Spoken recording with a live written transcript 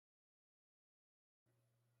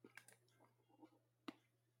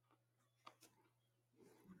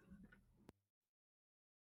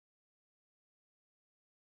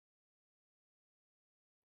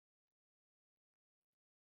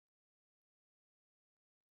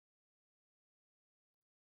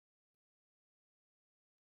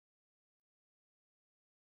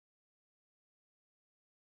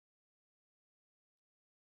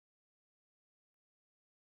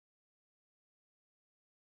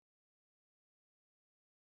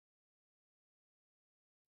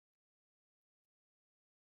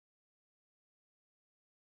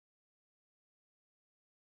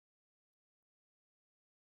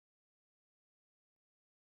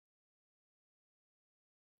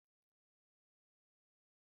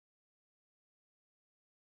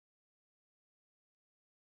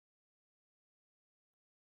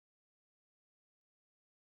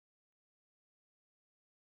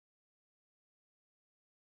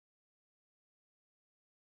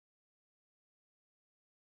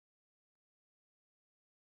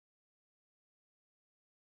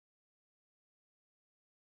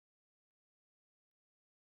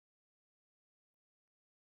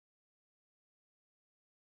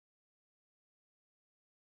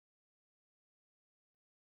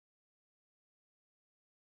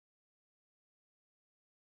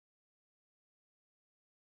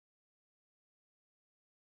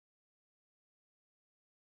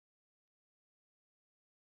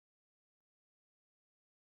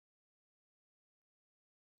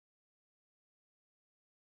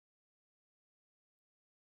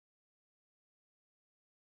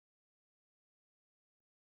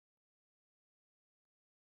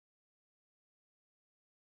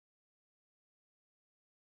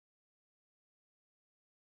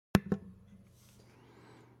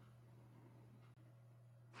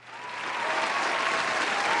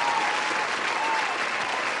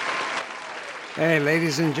Hey,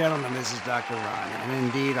 ladies and gentlemen, this is Dr. Ron, and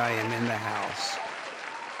indeed I am in the house.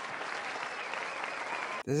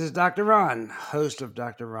 This is Dr. Ron, host of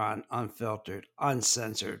Dr. Ron Unfiltered,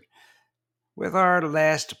 Uncensored, with our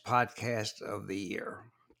last podcast of the year.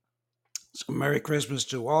 So, Merry Christmas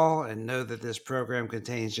to all, and know that this program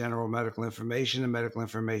contains general medical information. The medical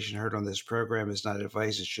information heard on this program is not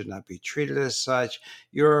advice. It should not be treated as such.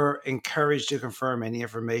 You're encouraged to confirm any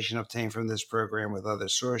information obtained from this program with other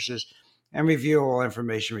sources and review all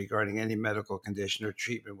information regarding any medical condition or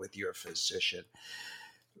treatment with your physician.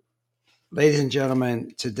 Ladies and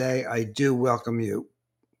gentlemen, today I do welcome you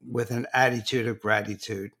with an attitude of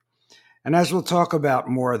gratitude. And as we'll talk about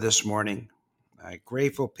more this morning,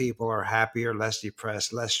 grateful people are happier, less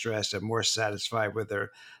depressed, less stressed, and more satisfied with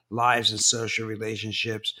their lives and social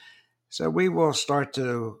relationships. So we will start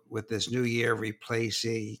with this new year,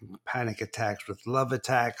 replacing panic attacks with love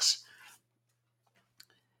attacks.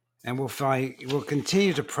 And we'll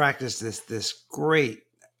continue to practice this great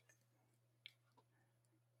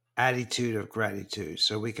attitude of gratitude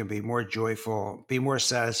so we can be more joyful, be more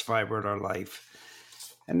satisfied with our life,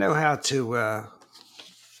 and know how to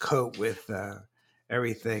cope with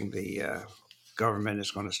everything the government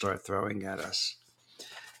is going to start throwing at us.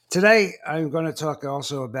 Today, I'm going to talk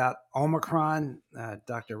also about Omicron.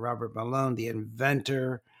 Dr. Robert Malone, the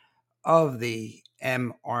inventor of the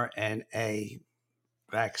mRNA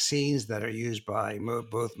vaccines that are used by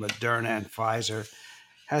both Moderna and Pfizer,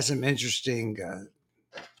 has some interesting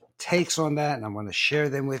takes on that, and I'm going to share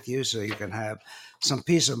them with you so you can have some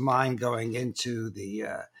peace of mind going into the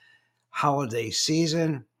holiday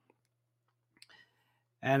season.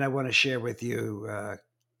 And I want to share with you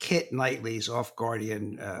Kit Knightley's Off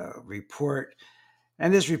Guardian report.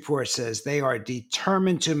 And this report says they are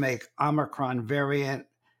determined to make Omicron variant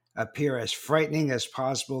appear as frightening as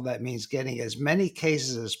possible. That means getting as many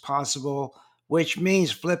cases as possible, which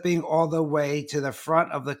means flipping all the way to the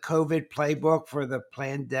front of the COVID playbook for the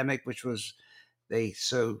pandemic, which was they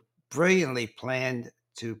so brilliantly planned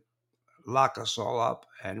to lock us all up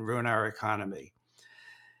and ruin our economy.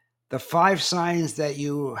 The 5 signs that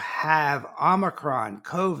you have Omicron,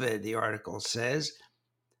 COVID, the article says,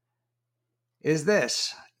 is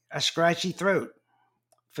this: a scratchy throat,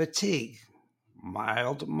 fatigue,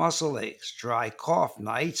 mild muscle aches, dry cough,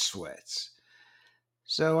 night sweats.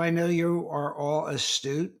 So I know you are all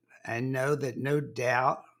astute and know that no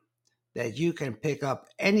doubt that you can pick up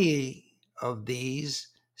any of these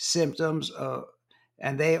symptoms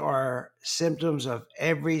and they are symptoms of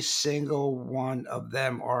every single one of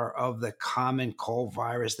them are of the common cold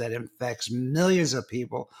virus that infects millions of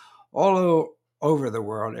people all over the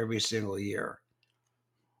world every single year.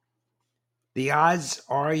 The odds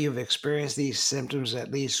are you've experienced these symptoms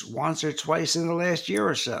at least once or twice in the last year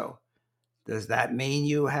or so. Does that mean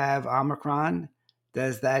you have Omicron?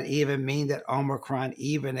 Does that even mean that Omicron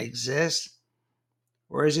even exists?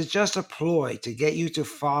 Or is it just a ploy to get you to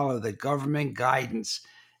follow the government guidance?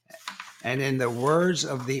 And in the words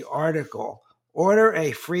of the article, order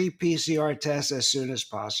a free PCR test as soon as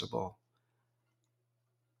possible.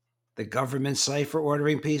 The government site for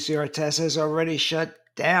ordering PCR tests has already shut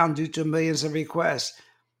down due to millions of requests.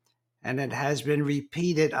 And it has been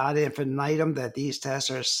repeated ad infinitum that these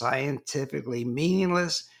tests are scientifically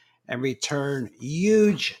meaningless and return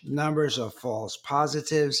huge numbers of false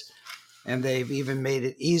positives. And they've even made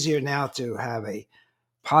it easier now to have a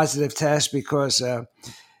positive test because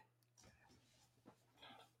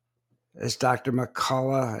as Dr.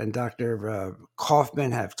 McCullough and Dr.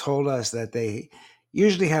 Kaufman have told us that they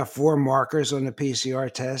usually have 4 markers on the PCR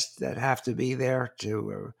test that have to be there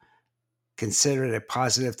to consider it a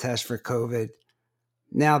positive test for COVID.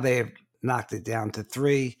 Now they've knocked it down to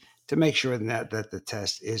 3 to make sure that the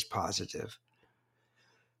test is positive.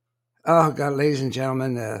 Oh, God, ladies and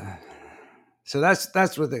gentlemen. So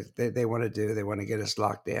that's what they want to do. They want to get us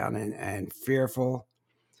locked down and fearful.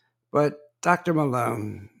 But Dr.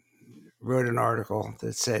 Malone wrote an article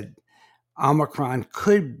that said Omicron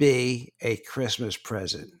could be a Christmas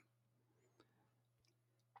present.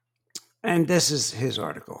 And this is his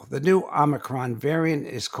article. The new Omicron variant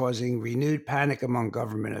is causing renewed panic among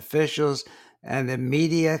government officials, and the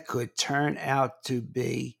media could turn out to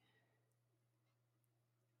be,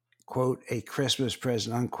 quote, a Christmas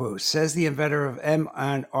present, unquote, says the inventor of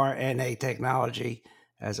mRNA technology,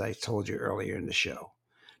 as I told you earlier in the show.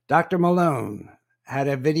 Dr. Malone had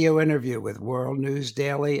a video interview with World News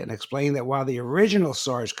Daily and explained that while the original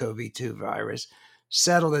SARS-CoV-2 virus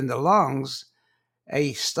settled in the lungs,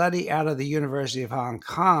 a study out of the University of Hong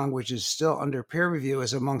Kong, which is still under peer review,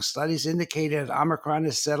 is among studies indicated that Omicron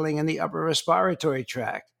is settling in the upper respiratory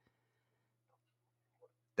tract.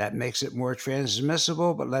 That makes it more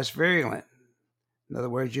transmissible but less virulent. In other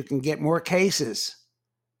words, you can get more cases,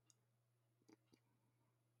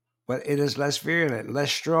 but it is less virulent,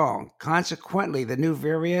 less strong. Consequently, the new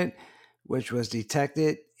variant, which was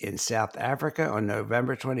detected in South Africa on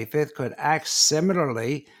November 25th, could act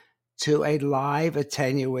similarly to a live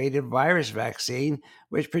attenuated virus vaccine,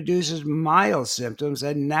 which produces mild symptoms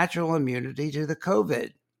and natural immunity to the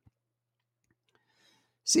COVID.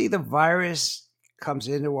 See, the virus comes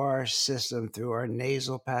into our system through our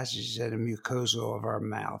nasal passages and the mucosa of our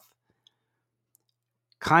mouth.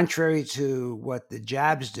 Contrary to what the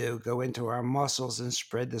jabs do, go into our muscles and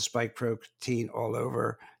spread the spike protein all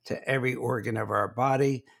over to every organ of our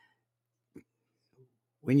body.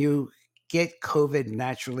 When you get COVID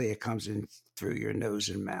naturally, it comes in through your nose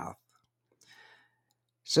and mouth.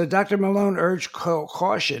 So Dr. Malone urged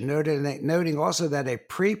caution, noting also that a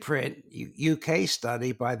preprint UK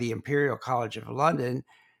study by the Imperial College of London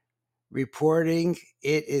reporting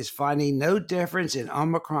it is finding no difference in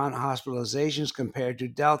Omicron hospitalizations compared to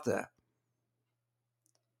Delta.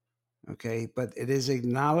 Okay, but it is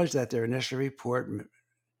acknowledged that their initial report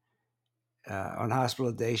on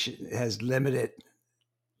hospitalization has limited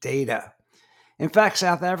data. In fact,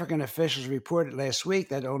 South African officials reported last week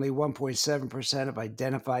that only 1.7% of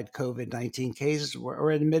identified COVID-19 cases were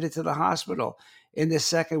admitted to the hospital in the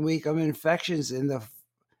second week of infections in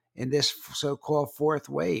this so-called fourth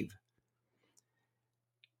wave.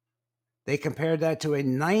 They compared that to a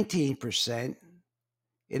 19%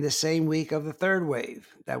 in the same week of the third wave.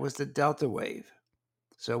 That was the Delta wave.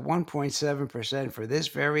 So 1.7% for this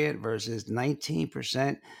variant versus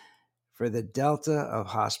 19% for the Delta of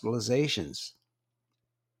hospitalizations.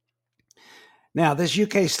 Now, this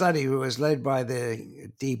UK study was led by the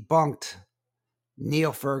debunked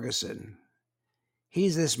Neil Ferguson.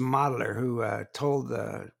 He's this modeler who told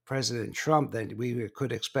President Trump that we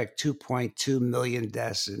could expect 2.2 million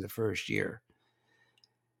deaths in the first year.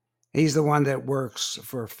 He's the one that works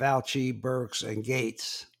for Fauci, Birx, and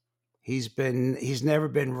Gates. He's never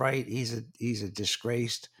been right. He's a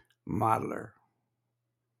disgraced modeler.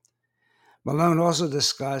 Malone also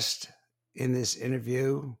discussed in this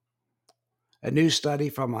interview a new study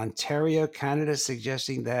from Ontario, Canada,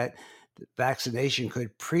 suggesting that vaccination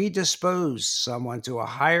could predispose someone to a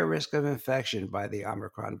higher risk of infection by the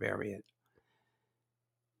Omicron variant.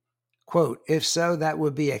 Quote, if so, that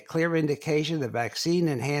would be a clear indication the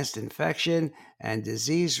vaccine-enhanced infection and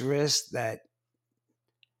disease risk that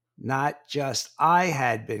not just I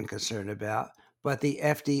had been concerned about, but the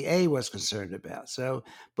FDA was concerned about. So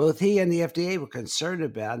both he and the FDA were concerned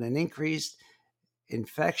about an increased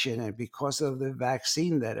infection, and because of the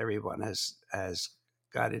vaccine that everyone has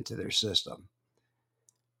got into their system.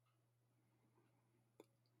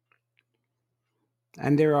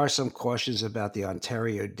 And there are some cautions about the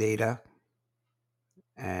Ontario data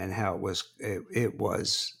and how it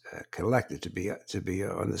was collected to be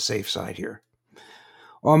on the safe side here.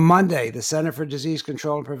 On Monday, the Center for Disease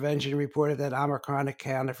Control and Prevention reported that Omicron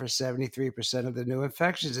accounted for 73% of the new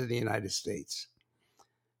infections in the United States.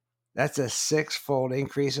 That's a 6-fold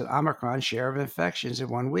increase in Omicron's share of infections in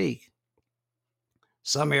 1 week.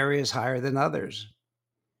 Some areas higher than others.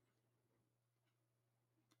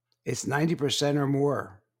 It's 90% or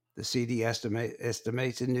more, the CD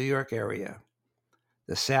estimates in New York area,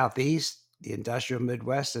 the Southeast, the industrial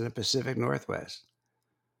Midwest, and the Pacific Northwest.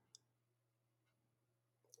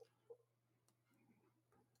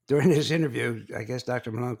 During this interview, I guess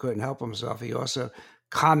Dr. Malone couldn't help himself. He also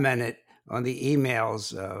commented on the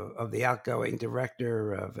emails of the outgoing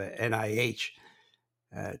director of NIH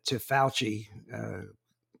to Fauci,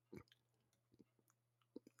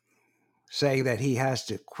 saying that he has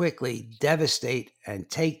to quickly devastate and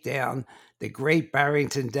take down the Great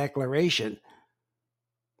Barrington Declaration.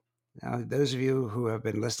 Now, those of you who have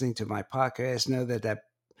been listening to my podcast know that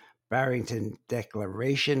Barrington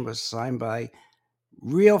Declaration was signed by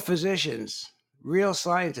real physicians, real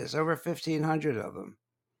scientists, over 1,500 of them.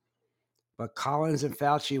 But Collins and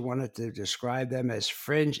Fauci wanted to describe them as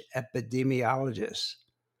fringe epidemiologists,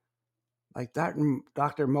 like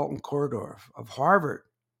Dr. Moulton Kordorf of Harvard,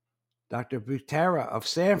 Dr. Butera of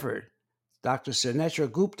Stanford, Dr.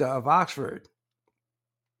 Sunetra Gupta of Oxford.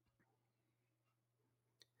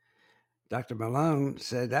 Dr. Malone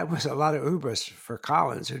said that was a lot of hubris for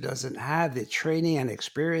Collins, who doesn't have the training and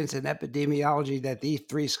experience in epidemiology that these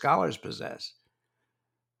three scholars possess.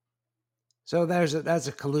 So that's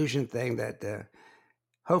a collusion thing that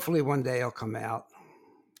hopefully one day will come out.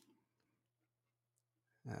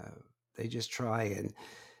 They just try and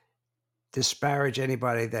disparage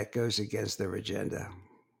anybody that goes against their agenda.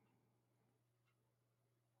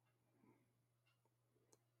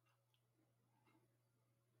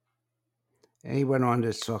 And he went on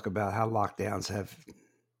to talk about how lockdowns have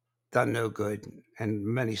done no good, and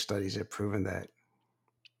many studies have proven that.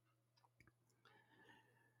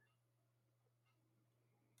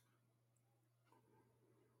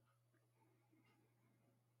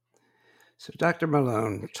 So Dr.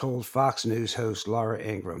 Malone told Fox News host Laura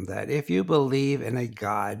Ingraham that if you believe in a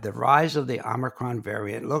God, the rise of the Omicron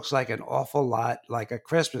variant looks like an awful lot like a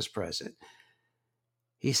Christmas present.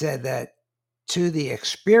 He said that to the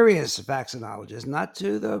experienced vaccinologists, not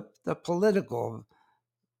to the political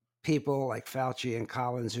people like Fauci and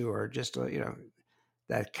Collins, who are just,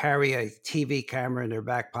 that carry a TV camera in their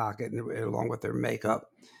back pocket along with their makeup.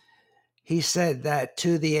 He said that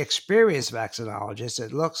to the experienced vaccinologists,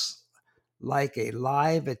 it looks like a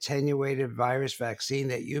live attenuated virus vaccine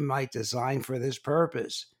that you might design for this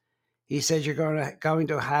purpose. He said you're going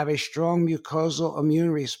to have a strong mucosal immune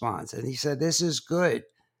response. And he said this is good,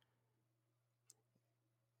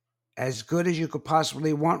 as good as you could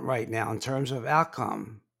possibly want right now in terms of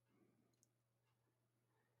outcome.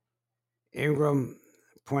 Ingram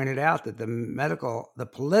pointed out that the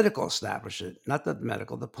political establishment, not the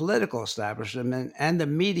medical, the political establishment and the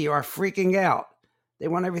media are freaking out. They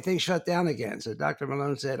want everything shut down again. So Dr.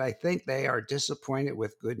 Malone said, I think they are disappointed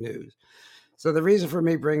with good news. So the reason for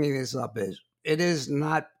me bringing this up is it is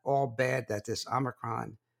not all bad that this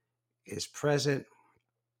Omicron is present.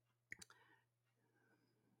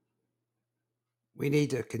 We need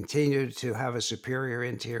to continue to have a superior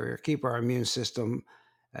interior, keep our immune system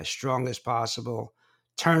as strong as possible.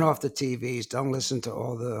 Turn off the TVs. Don't listen to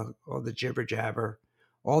all the jibber jabber,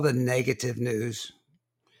 all the negative news.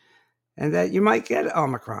 And that you might get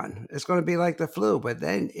Omicron. It's going to be like the flu, but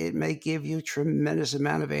then it may give you tremendous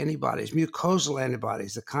amount of antibodies, mucosal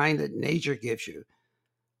antibodies, the kind that nature gives you,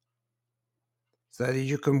 so that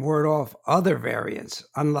you can ward off other variants,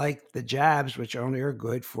 unlike the jabs, which only are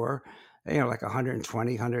good for, like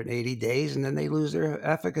 120, 180 days, and then they lose their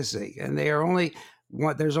efficacy. And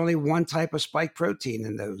there's only one type of spike protein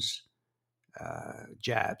in those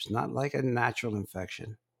jabs, not like a natural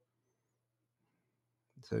infection.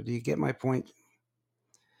 So do you get my point?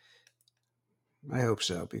 I hope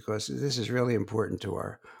so, because this is really important to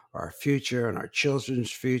our future and our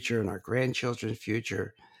children's future and our grandchildren's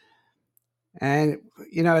future. And,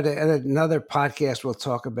 at another podcast, we'll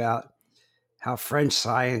talk about how French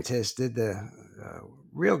scientists did the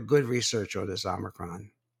real good research on this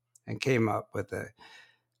Omicron and came up with a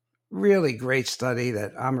really great study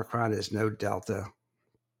that Omicron is no Delta.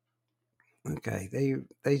 Okay,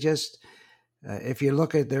 they just, if you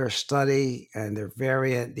look at their study and their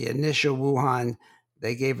variant, the initial Wuhan,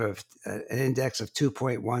 they gave an index of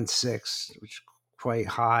 2.16, which is quite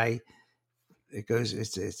high.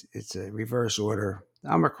 It's a reverse order.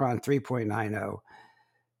 Omicron 3.90.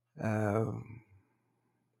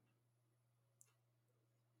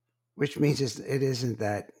 Which means it isn't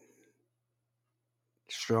that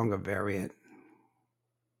strong a variant.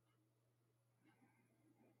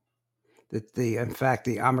 In fact,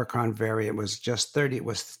 the Omicron variant was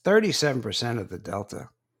 37% of the Delta.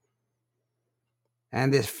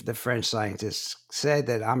 And the French scientists said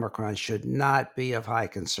that Omicron should not be of high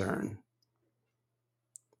concern.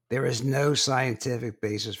 There is no scientific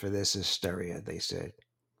basis for this hysteria, they said.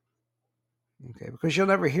 Okay, because you'll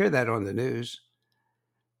never hear that on the news.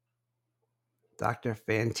 Dr.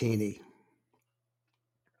 Fantini.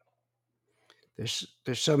 There's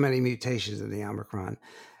so many mutations in the Omicron.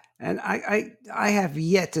 And I have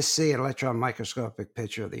yet to see an electron microscopic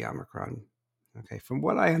picture of the Omicron. Okay, from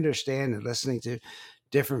what I understand and listening to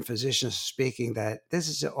different physicians speaking, that this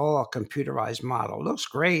is all a computerized model. It looks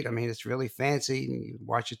great. I mean, it's really fancy. And you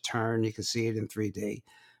watch it turn, you can see it in 3D.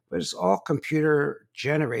 But it's all computer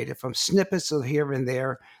generated from snippets of here and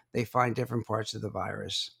there. They find different parts of the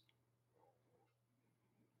virus.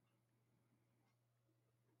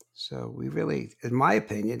 So we really, in my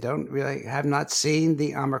opinion, have not seen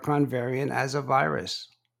the Omicron variant as a virus.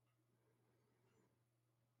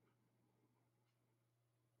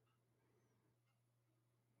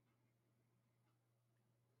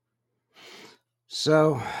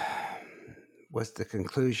 So what the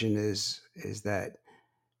conclusion is that,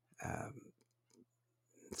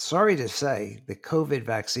 sorry to say, the COVID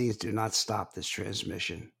vaccines do not stop this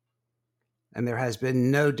transmission. And there has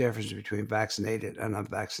been no difference between vaccinated and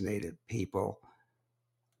unvaccinated people.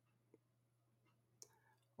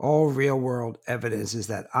 All real world evidence is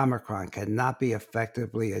that Omicron cannot be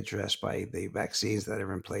effectively addressed by the vaccines that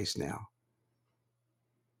are in place now.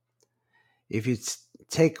 If you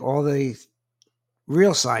take all the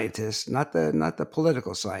real scientists, not the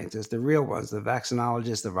political scientists, the real ones, the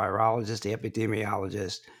vaccinologists, the virologists, the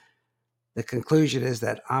epidemiologists, The conclusion is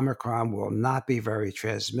that Omicron will not be very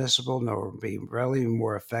transmissible, nor be really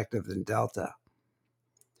more effective than Delta.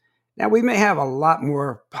 Now, we may have a lot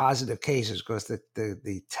more positive cases because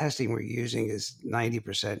the testing we're using is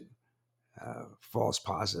 90% false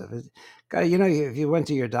positive. If you went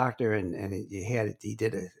to your doctor and he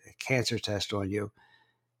did a cancer test on you,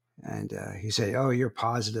 and he said, "Oh, you're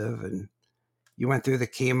positive," and you went through the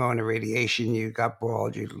chemo and the radiation, you got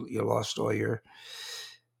bald, you lost all your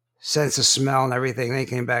sense of smell and everything. They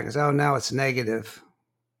came back and said, "Oh, now it's negative.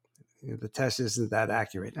 The test isn't that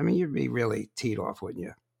accurate." I mean, you'd be really teed off, wouldn't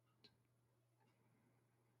you?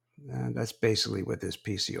 And that's basically what this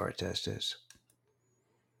PCR test is.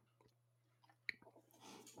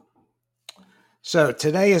 So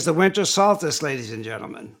today is the winter solstice, ladies and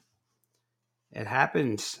gentlemen. It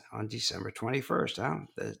happens on December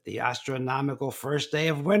 21st, the astronomical first day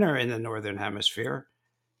of winter in the Northern Hemisphere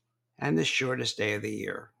and the shortest day of the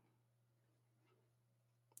year.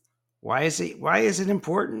 Why is it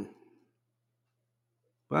important?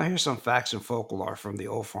 Well, here's some facts and folklore from the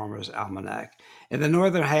Old Farmer's Almanac. In the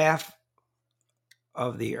northern half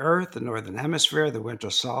of the Earth, the Northern Hemisphere, the winter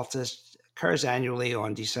solstice occurs annually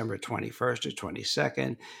on December 21st or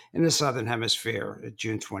 22nd. In the Southern Hemisphere,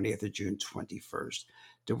 June 20th or June 21st.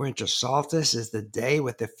 The winter solstice is the day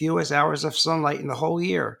with the fewest hours of sunlight in the whole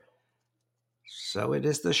year. So it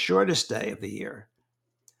is the shortest day of the year.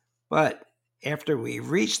 But after we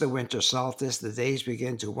reach the winter solstice, the days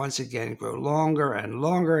begin to once again grow longer and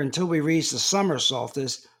longer until we reach the summer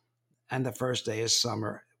solstice, and the first day is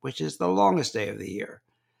summer, which is the longest day of the year.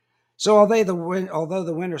 So although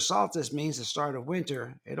the winter solstice means the start of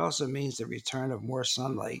winter, it also means the return of more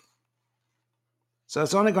sunlight. So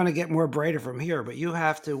it's only going to get more brighter from here, but you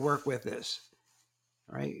have to work with this.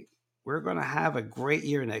 All right? We're going to have a great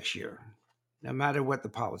year next year, no matter what the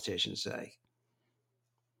politicians say.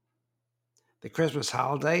 The Christmas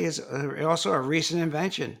holiday is also a recent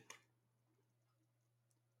invention.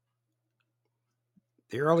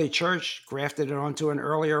 The early church grafted it onto an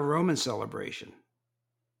earlier Roman celebration,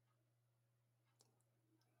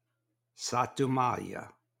 Saturnalia.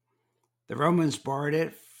 The Romans borrowed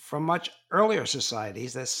it from much earlier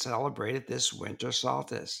societies that celebrated this winter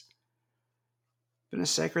solstice. It's been a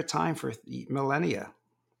sacred time for millennia.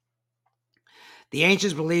 The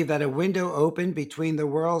ancients believed that a window opened between the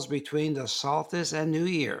worlds between the solstice and New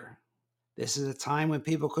Year. This is a time when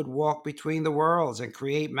people could walk between the worlds and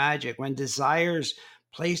create magic, when desires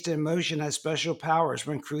placed in motion had special powers,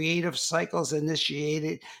 when creative cycles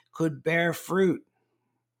initiated could bear fruit.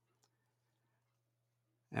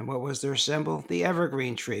 And what was their symbol? The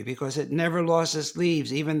evergreen tree, because it never lost its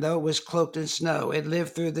leaves, even though it was cloaked in snow. It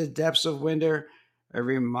lived through the depths of winter, a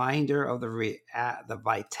reminder of the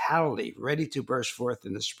vitality ready to burst forth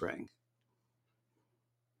in the spring.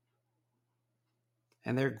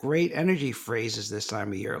 And they're great energy phrases this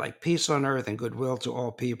time of year, like peace on earth and goodwill to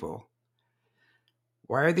all people.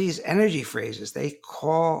 Why are these energy phrases? They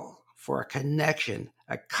call for a connection,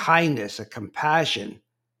 a kindness, a compassion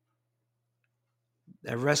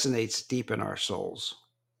that resonates deep in our souls.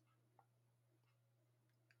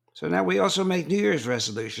 So now we also make New Year's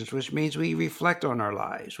resolutions, which means we reflect on our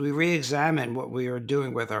lives. We re-examine what we are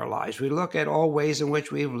doing with our lives. We look at all ways in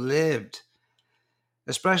which we've lived,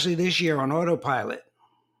 especially this year on autopilot.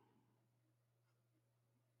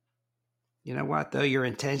 You know what, though? Your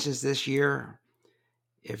intentions this year,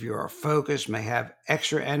 if you are focused, may have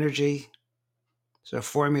extra energy. So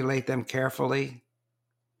formulate them carefully.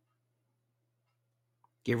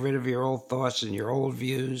 Get rid of your old thoughts and your old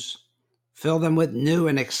views. Fill them with new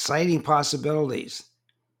and exciting possibilities.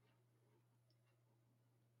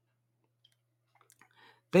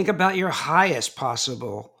 Think about your highest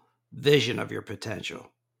possible vision of your potential.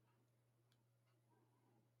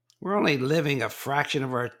 We're only living a fraction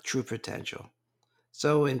of our true potential.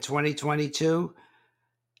 So in 2022,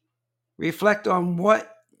 reflect on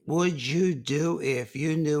what would you do if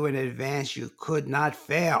you knew in advance you could not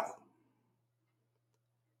fail.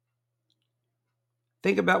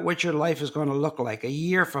 Think about what your life is going to look like a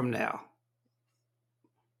year from now.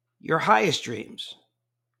 Your highest dreams.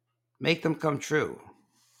 Make them come true.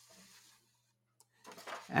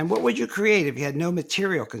 And what would you create if you had no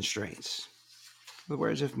material constraints? In other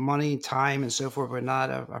words, if money, time, and so forth were not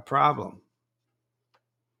a problem.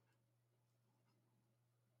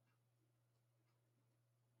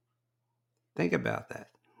 Think about that.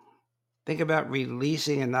 Think about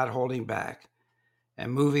releasing and not holding back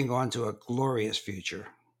and moving on to a glorious future.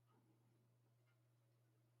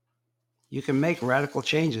 You can make radical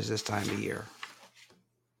changes this time of year.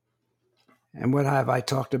 And what have I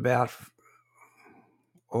talked about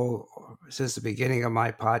since the beginning of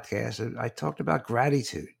my podcast, and I talked about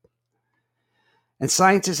gratitude. And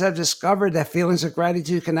scientists have discovered that feelings of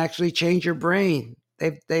gratitude can actually change your brain.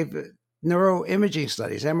 They've neuroimaging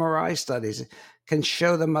studies, MRI studies can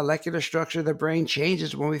show the molecular structure of the brain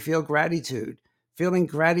changes when we feel gratitude. Feeling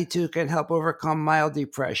gratitude can help overcome mild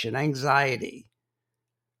depression, anxiety.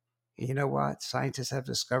 You know what? Scientists have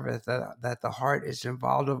discovered that the heart is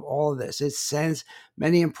involved in all of this. It sends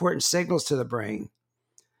many important signals to the brain.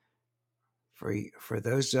 For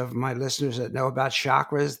those of my listeners that know about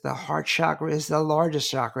chakras, the heart chakra is the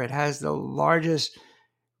largest chakra. It has the largest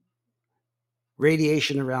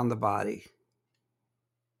radiation around the body.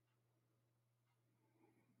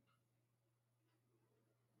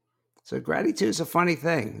 So gratitude is a funny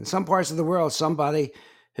thing. In some parts of the world, somebody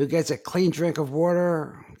who gets a clean drink of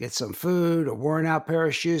water, gets some food, a worn out pair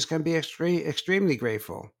of shoes can be extremely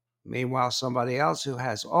grateful. Meanwhile, somebody else who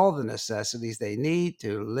has all the necessities they need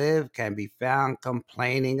to live can be found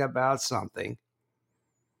complaining about something.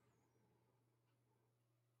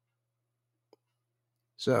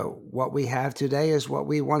 So what we have today is what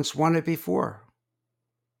we once wanted before.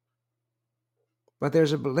 But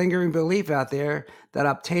there's a lingering belief out there that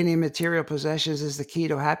obtaining material possessions is the key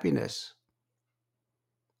to happiness.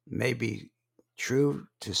 May be true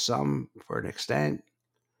to some for an extent,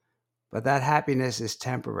 but that happiness is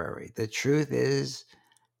temporary. The truth is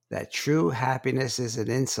that true happiness is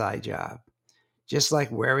an inside job. Just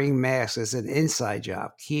like wearing masks is an inside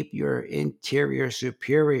job. Keep your interior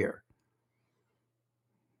superior.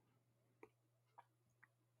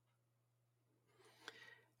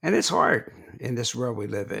 And it's hard in this world we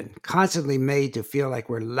live in, constantly made to feel like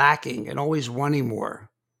we're lacking and always wanting more.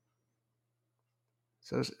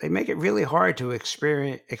 So they make it really hard to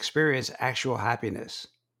experience actual happiness.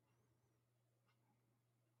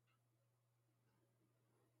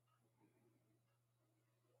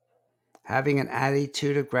 Having an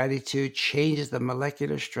attitude of gratitude changes the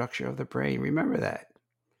molecular structure of the brain. Remember that.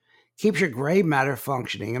 Keeps your gray matter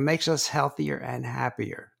functioning and makes us healthier and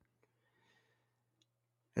happier.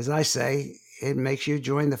 As I say, it makes you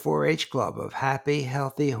join the 4-H club of happy,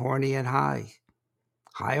 healthy, horny, and high.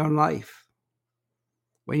 High on life.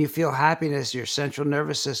 When you feel happiness, your central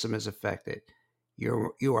nervous system is affected.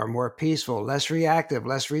 You are more peaceful, less reactive,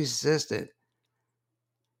 less resistant.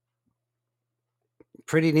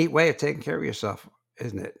 Pretty neat way of taking care of yourself,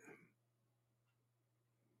 isn't it?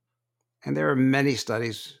 And there are many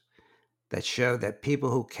studies that show that people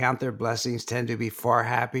who count their blessings tend to be far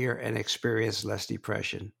happier and experience less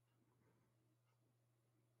depression.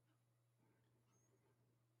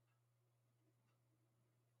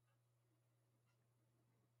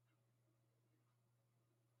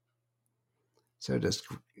 So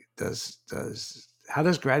how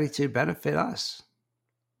does gratitude benefit us?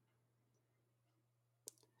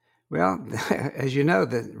 Well, as you know,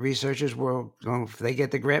 the researchers will, if they get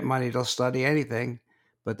the grant money, they'll study anything.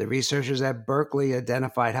 But the researchers at Berkeley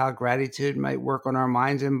identified how gratitude might work on our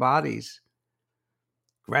minds and bodies.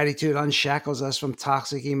 Gratitude unshackles us from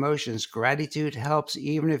toxic emotions. Gratitude helps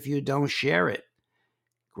even if you don't share it.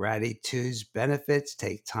 Gratitude's benefits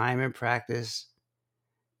take time and practice.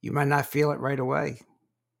 You might not feel it right away.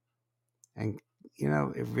 And,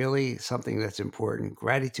 it really is something that's important.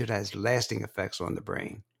 Gratitude has lasting effects on the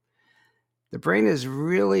brain. The brain is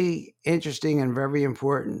really interesting and very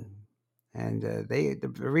important. And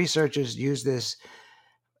the researchers use this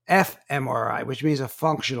fMRI, which means a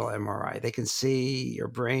functional MRI. They can see your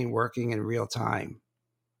brain working in real time.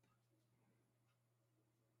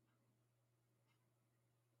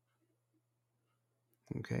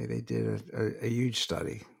 Okay, they did a huge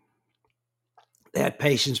study. They had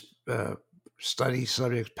patients study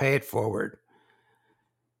subjects pay it forward.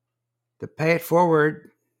 The pay it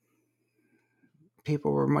forward,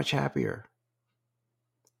 people were much happier.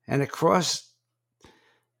 And across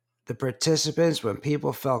the participants, when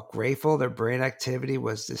people felt grateful, their brain activity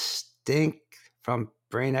was distinct from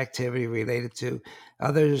brain activity related to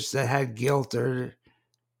others that had guilt and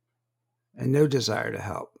no desire to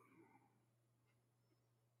help.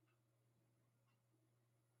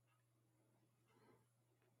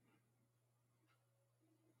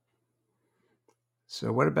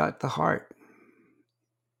 So what about the heart?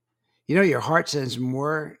 Your heart sends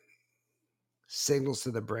more signals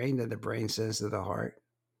to the brain than the brain sends to the heart.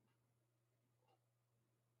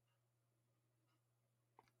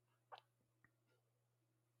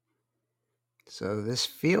 So this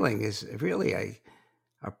feeling is really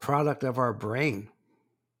a product of our brain.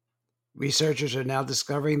 Researchers are now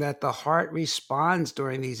discovering that the heart responds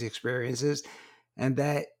during these experiences and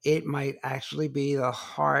that it might actually be the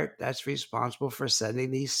heart that's responsible for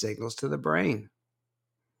sending these signals to the brain.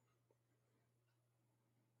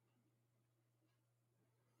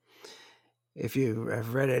 If you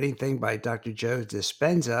have read anything by Dr. Joe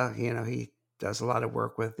Dispenza, he does a lot of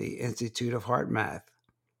work with the Institute of Heart Math.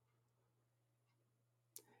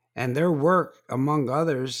 And their work, among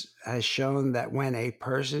others, has shown that when a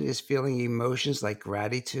person is feeling emotions like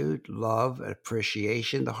gratitude, love,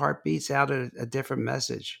 appreciation, the heart beats out a different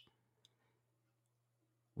message,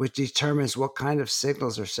 which determines what kind of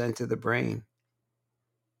signals are sent to the brain.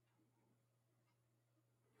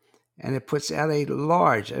 And it puts out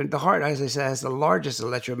the heart, as I said, has the largest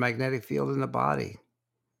electromagnetic field in the body.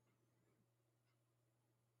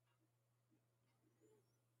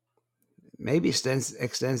 Maybe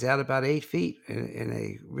extends out about 8 feet in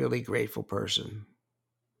a really grateful person.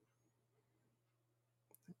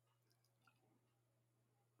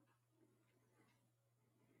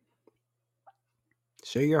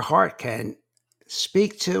 So your heart can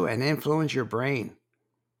speak to and influence your brain.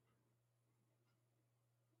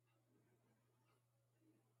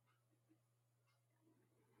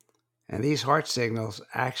 And these heart signals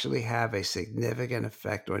actually have a significant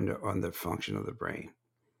effect on the function of the brain.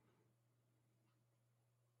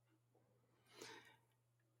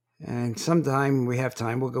 And sometime we have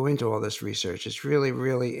time, we'll go into all this research. It's really,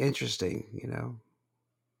 really interesting.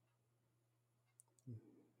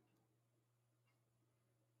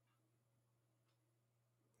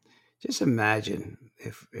 Just imagine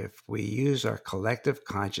if we use our collective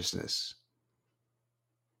consciousness,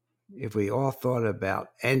 if we all thought about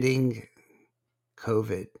ending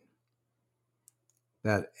COVID,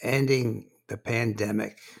 about ending the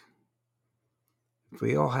pandemic, if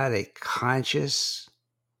we all had a conscious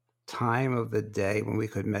time of the day when we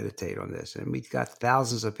could meditate on this, and we got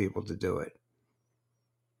thousands of people to do it,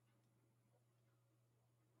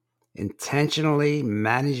 intentionally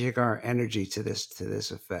managing our energy to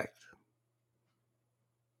this effect.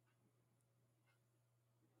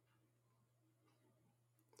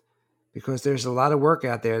 Because there's a lot of work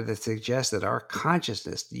out there that suggests that our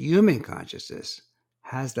consciousness, the human consciousness,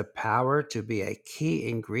 has the power to be a key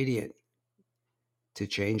ingredient to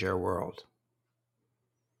change our world.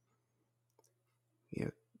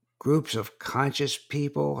 Groups of conscious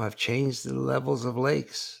people have changed the levels of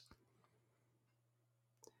lakes.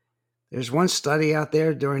 There's one study out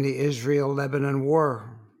there during the Israel-Lebanon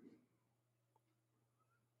war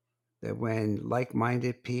that when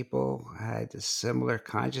like-minded people had a similar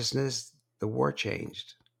consciousness, the war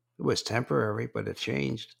changed. It was temporary, but it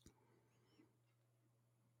changed.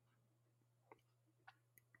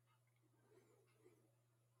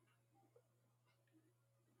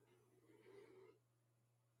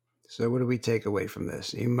 So what do we take away from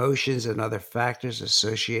this? Emotions and other factors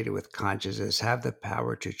associated with consciousness have the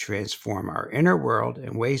power to transform our inner world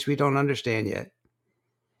in ways we don't understand yet.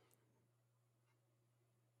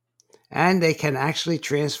 And they can actually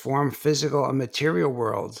transform physical and material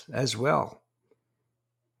worlds as well.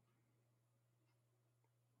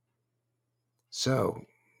 So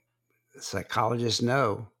psychologists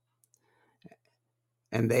know,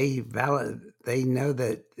 and they know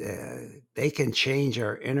that they can change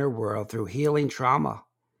our inner world through healing trauma.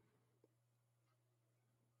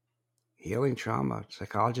 Healing trauma.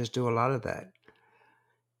 Psychologists do a lot of that.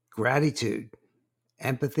 Gratitude,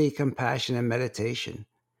 empathy, compassion, and meditation.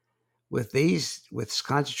 With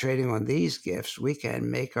concentrating on these gifts, we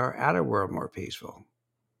can make our outer world more peaceful.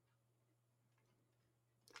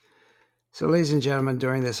 So, ladies and gentlemen,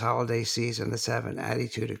 during this holiday season, let's have an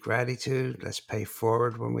attitude of gratitude. Let's pay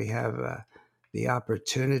forward when we have the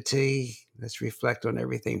opportunity. Let's reflect on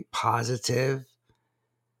everything positive.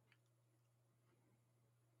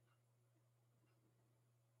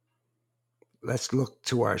 Let's look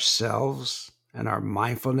to ourselves and our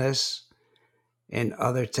mindfulness and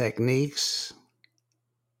other techniques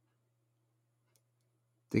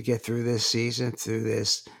to get through this season, through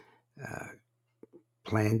this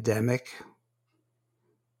pandemic.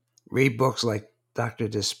 Read books like Dr.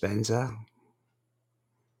 Dispenza.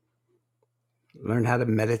 Learn how to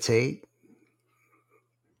meditate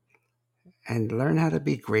and learn how to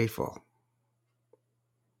be grateful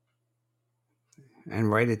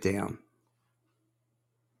and write it down.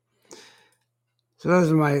 So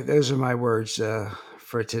those are my words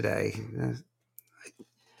for today.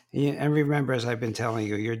 And remember, as I've been telling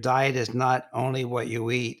you, your diet is not only what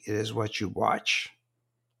you eat, it is what you watch.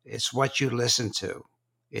 It's what you listen to.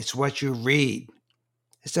 It's what you read.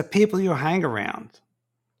 It's the people you hang around.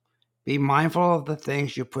 Be mindful of the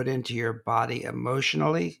things you put into your body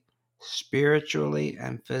emotionally, spiritually,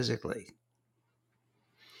 and physically.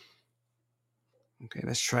 Okay,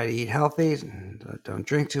 let's try to eat healthy. Don't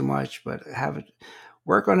drink too much, but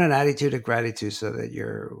work on an attitude of gratitude so that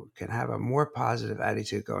you can have a more positive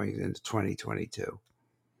attitude going into 2022.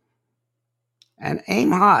 and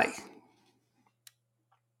aim high.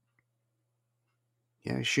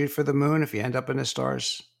 Shoot for the moon. If you end up in the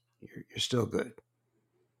stars, you're still good.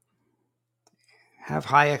 Have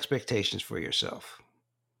high expectations for yourself.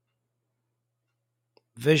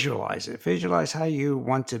 Visualize it. Visualize how you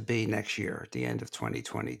want to be next year at the end of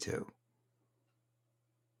 2022.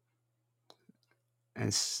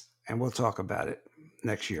 And we'll talk about it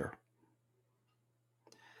next year.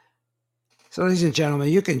 So, ladies and gentlemen,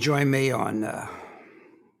 you can join me on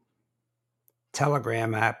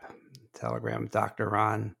Telegram app, Telegram Dr.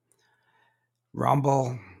 Ron,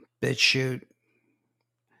 Rumble, BitChute.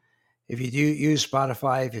 If you do use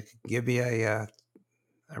Spotify, if you could give me a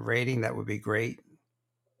rating, that would be great.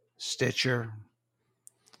 Stitcher,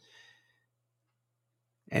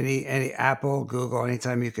 any Apple, Google,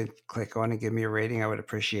 anytime you could click on and give me a rating, I would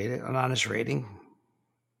appreciate it. An honest rating,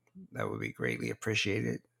 that would be greatly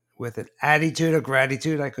appreciated. With an attitude of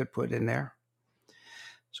gratitude, I could put in there.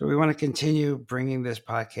 So we want to continue bringing this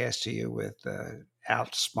podcast to you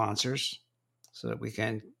without sponsors, so that we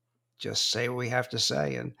can just say what we have to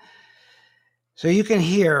say, and so you can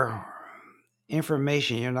hear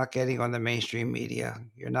information you're not getting on the mainstream media.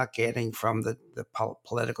 You're not getting from the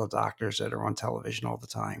political doctors that are on television all the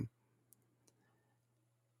time.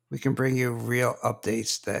 We can bring you real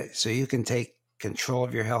updates so you can take control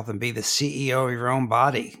of your health and be the CEO of your own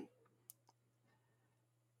body.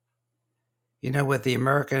 With the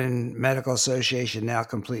American Medical Association now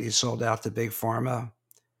completely sold out to Big Pharma,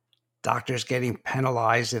 doctors getting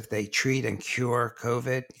penalized if they treat and cure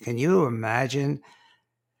COVID. Can you imagine?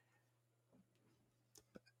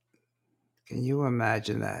 Can you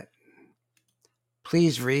imagine that?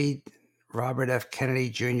 Please read Robert F. Kennedy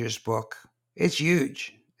Jr.'s book. It's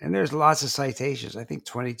huge, and there's lots of citations. I think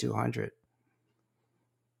 2,200.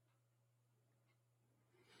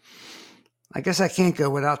 I guess I can't go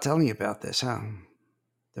without telling you about this, huh?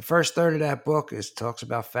 The first third of that book talks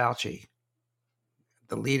about Fauci,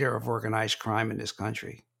 the leader of organized crime in this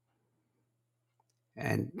country,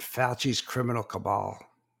 and Fauci's criminal cabal.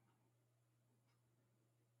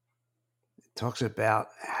 It talks about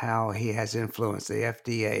how he has influenced the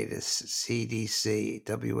FDA, the CDC,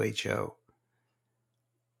 WHO,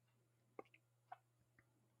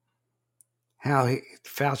 how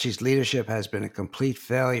Fauci's leadership has been a complete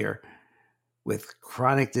failure, with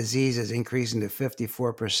chronic diseases increasing to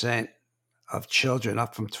 54% of children,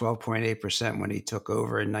 up from 12.8% when he took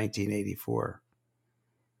over in 1984.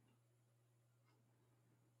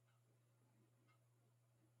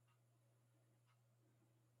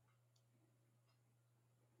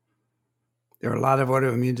 There are a lot of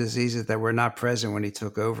autoimmune diseases that were not present when he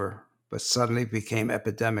took over, but suddenly became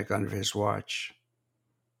epidemic under his watch.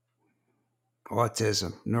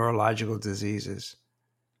 Autism, neurological diseases.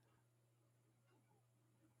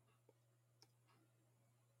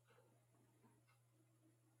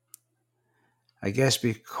 I guess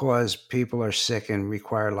because people are sick and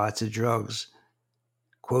require lots of drugs.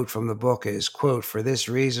 Quote from the book is, quote, "For this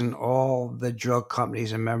reason, all the drug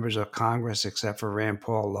companies and members of Congress, except for Rand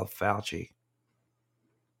Paul, love Fauci."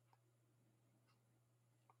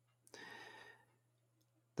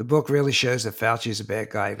 The book really shows that Fauci's a bad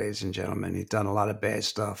guy, ladies and gentlemen. He's done a lot of bad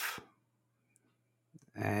stuff.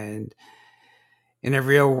 And in a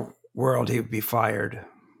real world, he would be fired.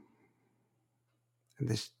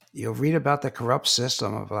 You'll read about the corrupt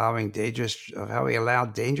system of how he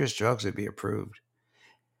allowed dangerous drugs to be approved,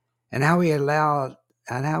 and how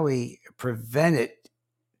he prevented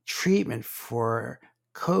treatment for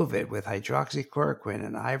COVID with hydroxychloroquine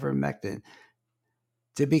and ivermectin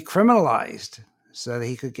to be criminalized so that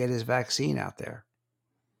he could get his vaccine out there.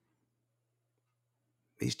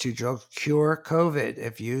 These two drugs cure COVID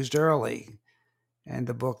if used early. And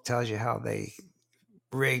the book tells you how they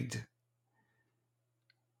rigged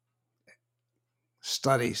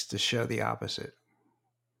studies to show the opposite.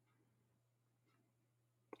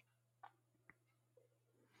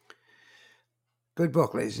 Good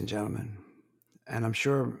book, ladies and gentlemen. And I'm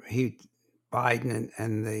sure Biden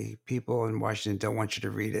and the people in Washington don't want you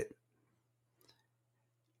to read it.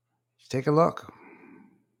 Take a look.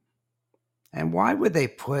 And why would they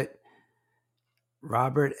put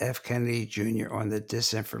Robert F. Kennedy Jr. on the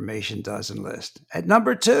disinformation dozen list at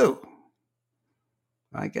number 2?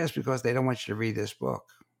 I guess because they don't want you to read this book.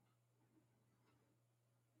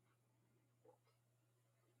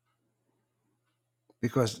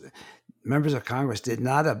 Because members of Congress did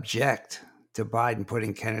not object to Biden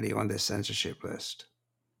putting Kennedy on this censorship list.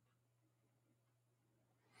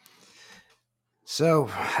 So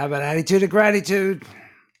have an attitude of gratitude.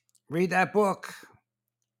 Read that book,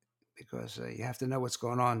 because you have to know what's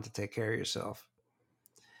going on to take care of yourself.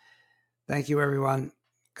 Thank you, everyone.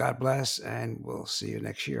 God bless, and we'll see you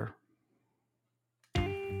next year.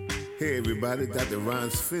 Hey everybody, Dr.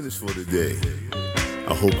 Ron's finished for today.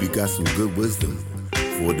 I hope you got some good wisdom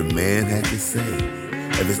for what the man had to say.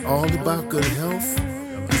 If it's all about good health,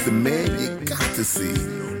 he's the man you got to see.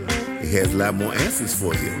 He has a lot more answers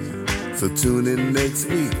for you. So tune in next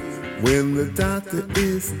week when the doctor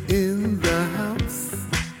is in the house.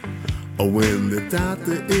 Or when the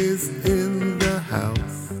doctor is in the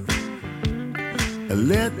house. And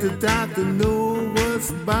let the doctor know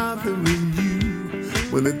what's bothering you.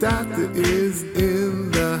 When the doctor is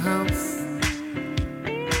in the house.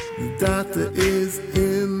 The doctor is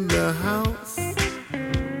in the house.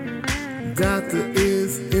 The doctor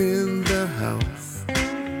is in the house.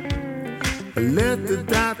 Let the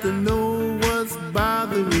doctor know what's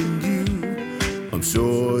bothering you. I'm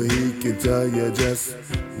sure he can tell you just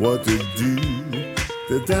what to do.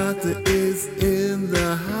 The doctor is in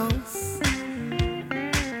the house.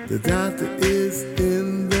 The doctor is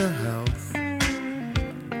in the house.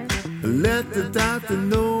 Let the doctor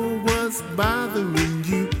know what's bothering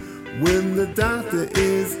you. When the doctor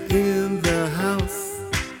is in the house.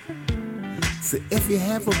 So if you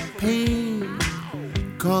have a pain,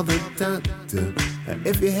 call the doctor.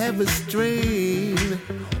 If you have a strain,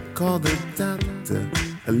 call the doctor.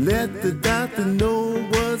 Let the doctor know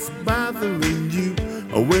what's bothering you.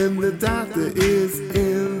 When the doctor is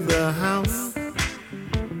in the house.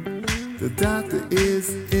 The doctor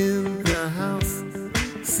is in the house.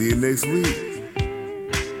 See you next week.